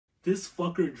This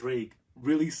fucker Drake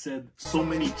really said so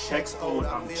many checks owed,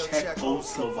 I'm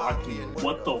Czechoslovakian.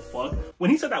 What the fuck? When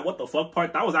he said that what the fuck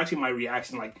part, that was actually my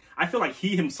reaction. Like, I feel like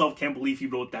he himself can't believe he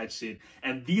wrote that shit.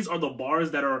 And these are the bars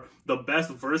that are the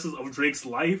best verses of Drake's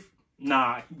life?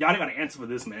 Nah, Yachty gotta answer for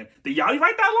this, man. Did Yachty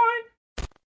write that line?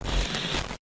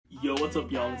 Yo, what's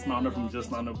up, y'all? It's Nana from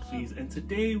JustNanaPlease, and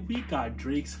today we got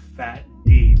Drake's Fat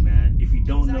D, man. If you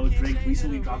don't know, Drake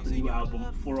recently dropped a new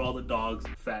album, For All the Dogs,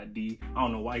 Fat D. I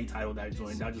don't know why he titled that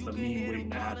joint, that's just a meme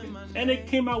waiting to happen. And it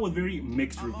came out with very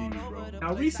mixed reviews, bro.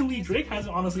 Now, recently, Drake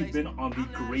hasn't honestly been on the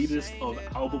greatest of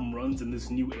album runs in this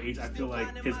new age. I feel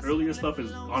like his earlier stuff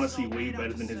is honestly way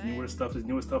better than his newer stuff. His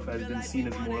newer stuff has been seen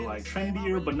as more like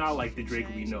trendier, but not like the Drake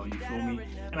we know, you feel me?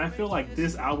 And I feel like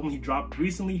this album he dropped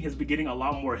recently has been getting a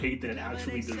lot more hate than it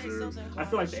actually deserves. I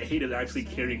feel like the hate is actually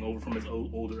carrying over from his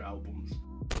older albums.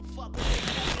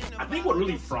 I think what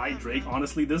really fried Drake,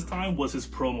 honestly, this time was his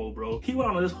promo, bro. He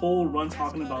went on this whole run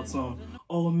talking about some,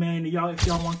 oh man, if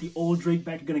y'all want the old Drake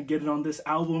back, you're gonna get it on this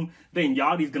album. Then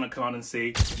Yachty's gonna come out and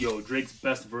say, yo, Drake's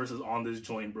best verse is on this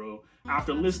joint, bro.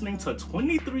 After listening to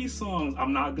 23 songs,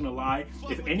 I'm not gonna lie,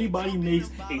 if anybody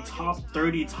makes a top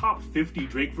 30, top 50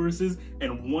 Drake verses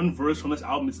and one verse from this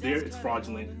album is there, it's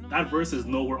fraudulent. That verse is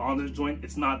nowhere on this joint.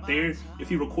 It's not there. If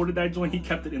he recorded that joint, he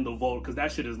kept it in the vault because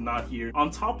that shit is not here. On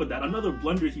top of that, another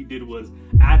blunder he did was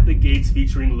At the Gates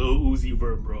featuring Lil Uzi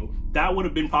Vert, bro. That would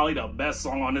have been probably the best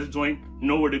song on this joint.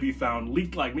 Nowhere to be found.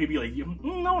 Leaked like maybe like,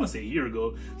 I want to say a year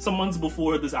ago. Some months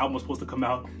before this album was supposed to come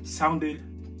out.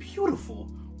 Sounded beautiful.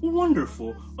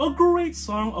 Wonderful, a great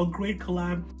song, a great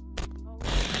collab.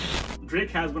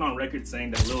 Drake has been on record saying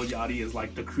that Lil Yachty is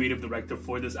like the creative director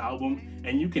for this album,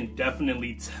 and you can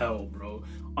definitely tell, bro.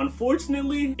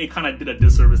 Unfortunately, it kind of did a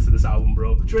disservice to this album,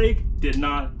 bro. Drake did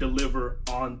not deliver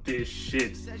on this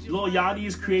shit. Lil Yachty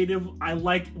is creative. I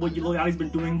like what Lil Yachty's been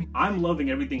doing. I'm loving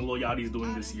everything Lil Yachty's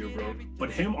doing this year, bro.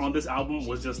 But him on this album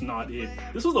was just not it.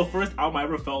 This was the first album I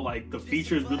ever felt like the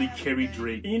features really carried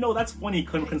Drake. And you know, that's funny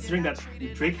considering that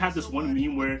Drake had this one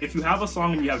meme where if you have a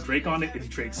song and you have Drake on it, it's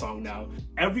Drake's song now.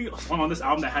 Every song on this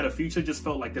album that had a feature just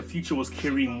felt like the feature was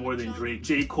carrying more than Drake.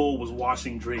 J. Cole was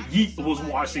washing Drake. Yeet was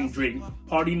washing Drake.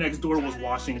 Party Next Door was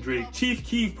washing Drake. Chief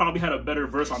Keef probably had a better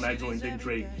verse on that joint than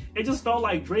Drake. It just felt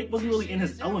like Drake wasn't really in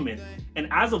his element. And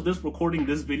as of this recording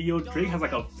this video, Drake has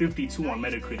like a 52 on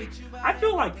Metacritic. I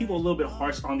feel like people are a little bit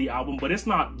harsh on the album, but it's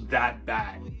not that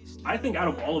bad. I think out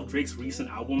of all of Drake's recent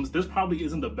albums, this probably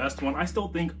isn't the best one. I still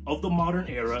think of the modern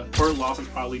era, Her Loss is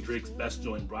probably Drake's best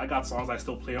joint, bro. I got songs I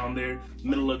still play on there.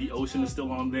 Middle of the Ocean is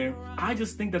still on there. I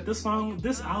just think that this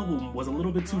album was a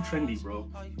little bit too trendy, bro.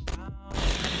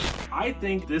 I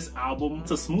think this album,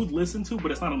 it's a smooth listen to,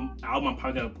 but it's not an album I'm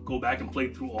probably gonna go back and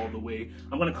play through all the way.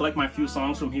 I'm gonna collect my few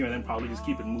songs from here and then probably just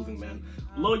keep it moving, man.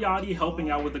 Lil Yachty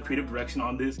helping out with the creative direction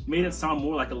on this made it sound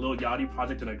more like a Lil Yachty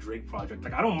project than a Drake project.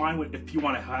 Like, I don't mind if you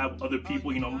want to have other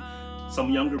people, you know, some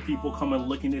younger people come and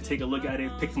looking to take a look at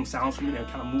it, pick some sounds from it and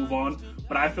kind of move on.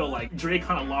 But I feel like Drake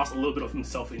kind of lost a little bit of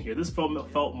himself in here. This felt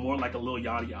more like a Lil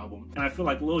Yachty album. And I feel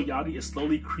like Lil Yachty is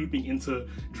slowly creeping into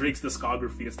Drake's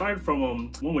discography. It started from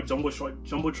one with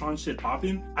Jumbotron shit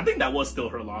popping. I think that was still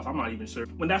Her Loss, I'm not even sure.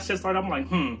 When that shit started, I'm like,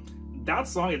 that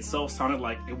song itself sounded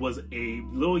like it was a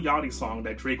Lil Yachty song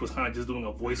that Drake was kind of just doing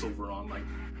a voiceover on. Like,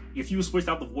 if you switched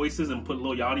out the voices and put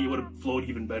Lil Yachty, it would have flowed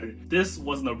even better. This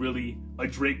wasn't really a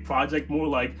Drake project, more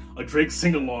like a Drake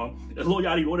sing-along. Lil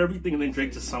Yachty wrote everything and then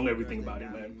Drake just sung everything about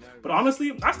it, man. But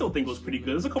honestly, I still think it was pretty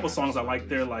good. There's a couple songs I like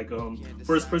there, like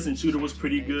First Person Shooter was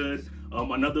pretty good.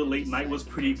 Another Late Night was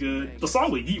pretty good. The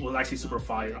song with Yeet was actually super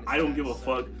fire. I Don't Give a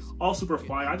Fuck, all super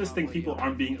fire. I just think people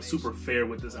aren't being super fair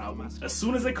with this album. As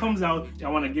soon as it comes out,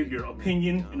 y'all want to give your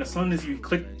opinion, and as soon as you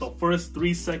click the first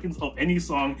 3 seconds of any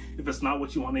song, if it's not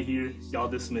what you want to hear, y'all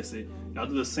dismiss it. Y'all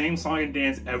do the same song and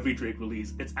dance every Drake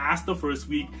release. It's ass the first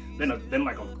week, then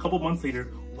like a couple months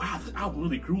later, wow, this album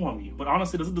really grew on me. But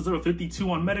honestly, does it deserve a 52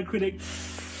 on Metacritic?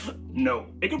 No.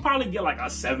 It could probably get like a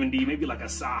 70, maybe like a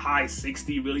high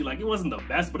 60, really. Like, it wasn't the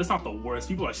best, but it's not the worst.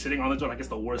 People are shitting on the joint like it's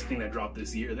the worst thing that dropped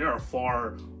this year. There are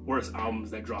far worse albums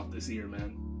that dropped this year,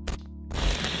 man.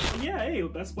 Yeah, hey,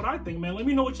 that's what I think, man. Let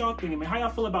me know what y'all think, man. How y'all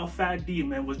feel about Fat D,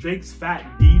 man? Was Drake's Fat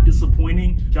D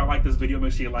disappointing? If y'all like this video,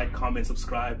 make sure you like, comment,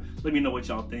 subscribe. Let me know what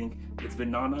y'all think. It's been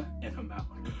Nana, and I'm out.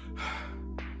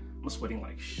 I'm sweating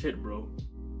like shit, bro.